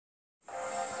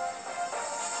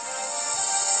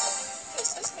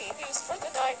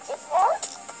9th of March,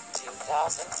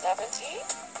 2017.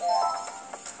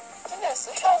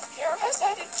 Vanessa Healthcare has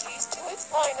added cheese to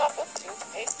its lineup of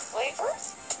toothpaste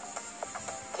flavors.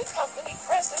 The company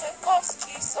president loves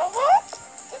cheese so much,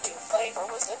 the new flavor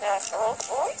was a natural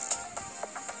choice.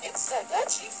 It said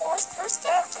that she forced her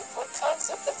staff to put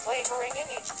tons of the flavoring in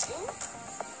each tube.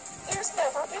 There's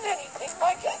never been anything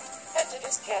like it, and it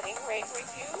is getting rave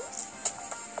reviews.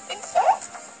 In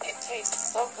fact, it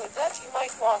tastes so good that you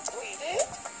might want to eat it,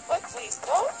 but please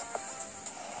don't.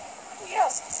 We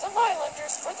asked some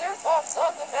Islanders for their thoughts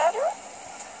on the matter.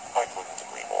 I couldn't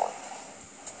agree more.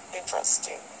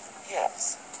 Interesting.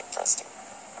 Yes, interesting.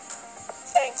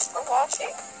 Thanks for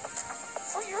watching.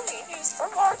 For your news for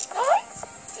March 9th,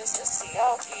 this is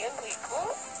CLG and Lee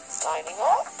Koo, signing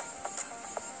off.